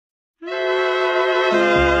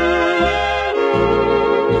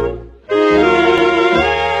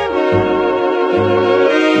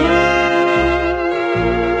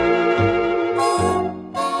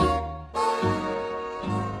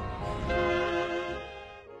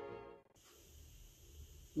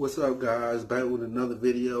What's up, guys? Back with another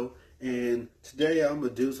video, and today I'm gonna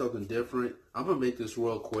do something different. I'm gonna make this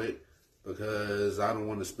real quick because I don't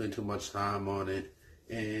want to spend too much time on it.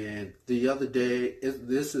 And the other day,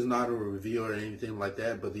 this is not a review or anything like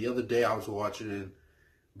that, but the other day I was watching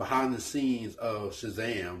behind the scenes of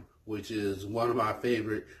Shazam, which is one of my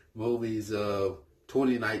favorite movies of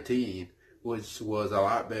 2019, which was a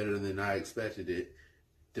lot better than I expected it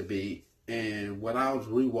to be. And when I was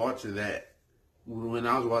rewatching that, when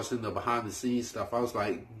I was watching the behind the scenes stuff, I was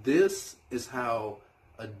like, this is how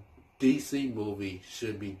a DC movie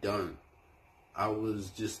should be done. I was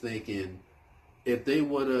just thinking, if they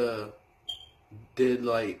would have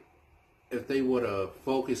if they would have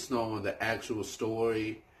focused on the actual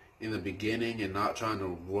story in the beginning and not trying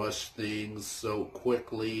to rush things so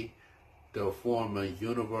quickly to form a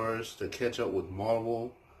universe to catch up with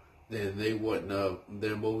Marvel, then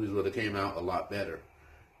their movies would have came out a lot better.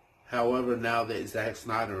 However, now that Zack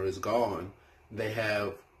Snyder is gone, they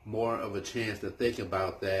have more of a chance to think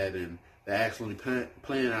about that, and they're actually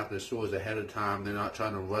planning out their stories ahead of time. They're not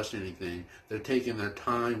trying to rush anything. They're taking their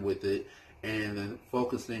time with it and then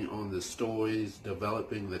focusing on the stories,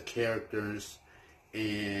 developing the characters,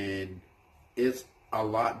 and it's a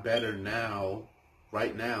lot better now,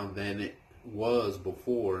 right now, than it was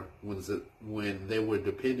before when they were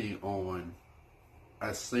depending on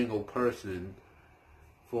a single person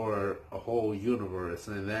for a whole universe,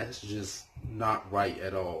 and that's just not right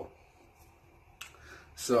at all.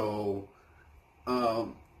 So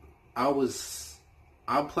I'm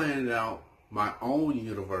planning out my own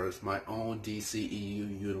universe, my own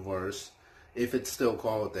DCEU universe, if it's still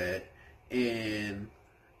called that, and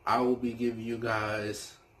I will be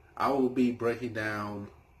breaking down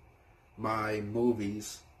my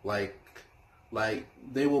movies like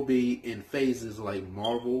they will be in phases like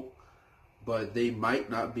Marvel, but they might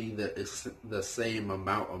not be the same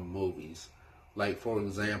amount of movies. Like, for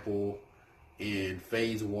example, in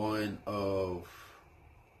phase 1 of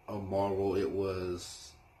Marvel, it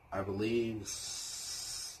was, I believe,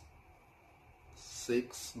 6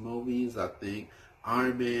 movies, I think.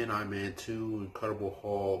 Iron Man 2, Incredible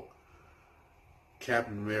Hulk,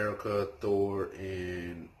 Captain America, Thor,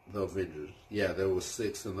 and the Avengers. Yeah, there was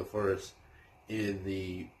 6 in the first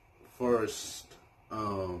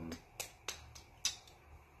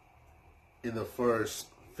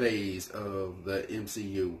phase of the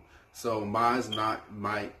MCU. So mine's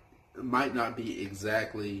might not be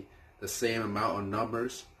exactly the same amount of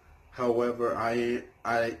numbers. However, I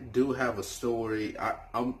do have a story.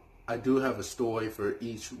 I do have a story for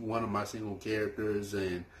each one of my single characters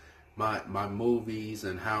and my movies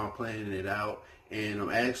and how I'm planning it out. And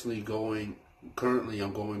I'm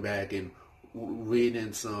going back and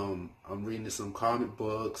reading some comic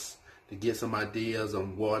books to get some ideas.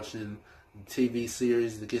 I'm watching TV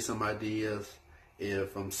series to get some ideas.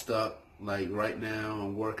 If I'm stuck, like right now,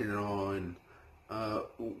 I'm working on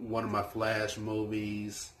one of my Flash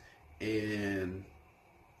movies, and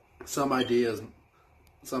some ideas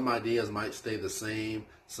might stay the same,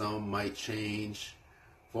 some might change.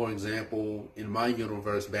 For example, in my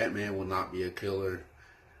universe, Batman will not be a killer.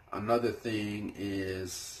 Another thing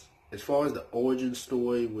is, as far as the origin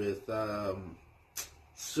story with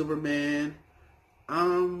Superman,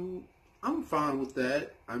 I'm fine with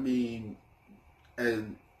that. I mean,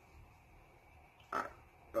 and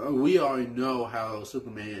we already know how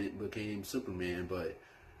Superman became Superman, but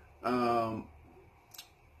I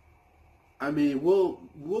mean,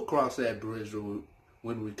 we'll cross that bridge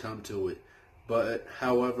when we come to it. But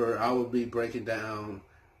however, I will be breaking down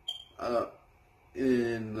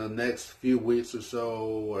in the next few weeks or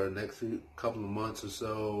so, or next couple of months or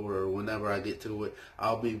so, or whenever I get to it,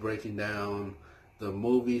 I'll be breaking down the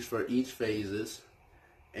movies for each phases,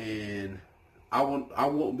 and I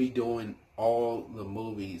won't be doing all the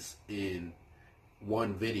movies in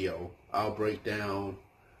one video. I'll break down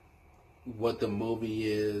what the movie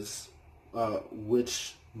is,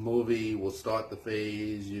 which movie will start the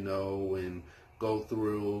phase, and go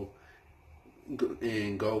through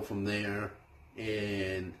and go from there,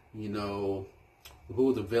 and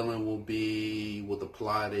who the villain will be, what the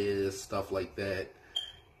plot is, stuff like that.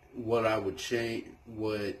 What I would change,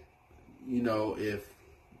 if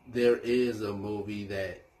there is a movie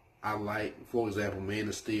that I like, for example, Man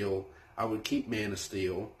of Steel, I would keep Man of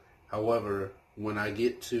Steel. However, when I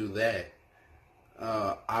get to that,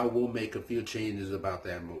 I will make a few changes about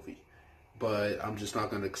that movie. But I'm just not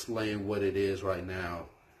going to explain what it is right now.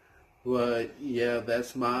 But yeah,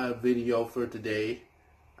 that's my video for today.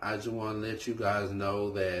 I just want to let you guys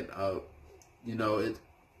know that,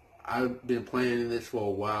 I've been planning this for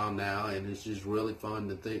a while now, and it's just really fun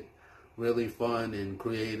to really fun and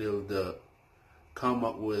creative to come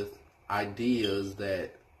up with ideas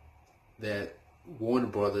that Warner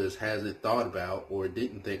Brothers hasn't thought about or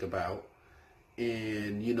didn't think about,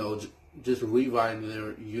 and just rewriting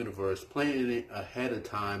their universe, planning it ahead of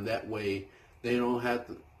time. That way, they don't have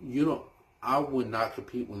to. You don't. I would not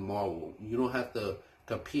compete with Marvel. You don't have to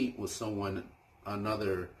compete with someone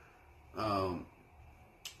another.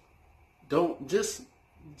 Don't just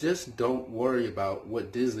don't worry about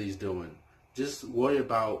what Disney's doing. Just worry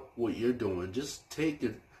about what you're doing. Just take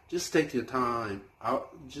your time.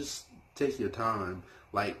 Just take your time.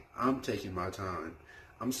 Like I'm taking my time.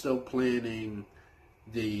 I'm still planning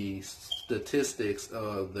the statistics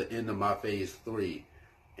of the end of my phase 3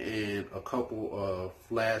 and a couple of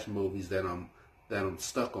Flash movies that I'm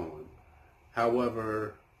stuck on.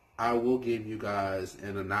 However, I will give you guys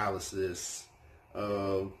an analysis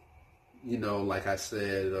of, like I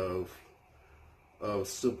said, of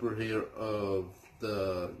superhero, of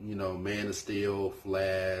the, Man of Steel,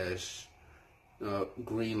 Flash,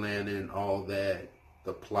 Green Lantern, all that,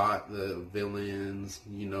 the plot, the villains,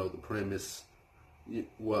 the premise,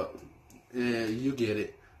 and you get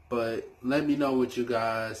it. But let me know what you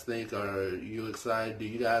guys think. Are you excited? Do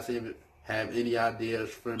you guys have any ideas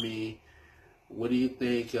for me? What do you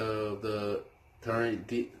think of the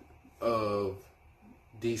current of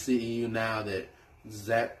DCEU now that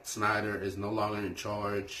Zack Snyder is no longer in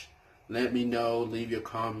charge? Let me know. Leave your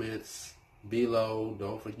comments below.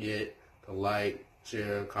 Don't forget to like,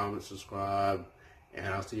 share, comment, subscribe,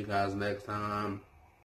 and I'll see you guys next time.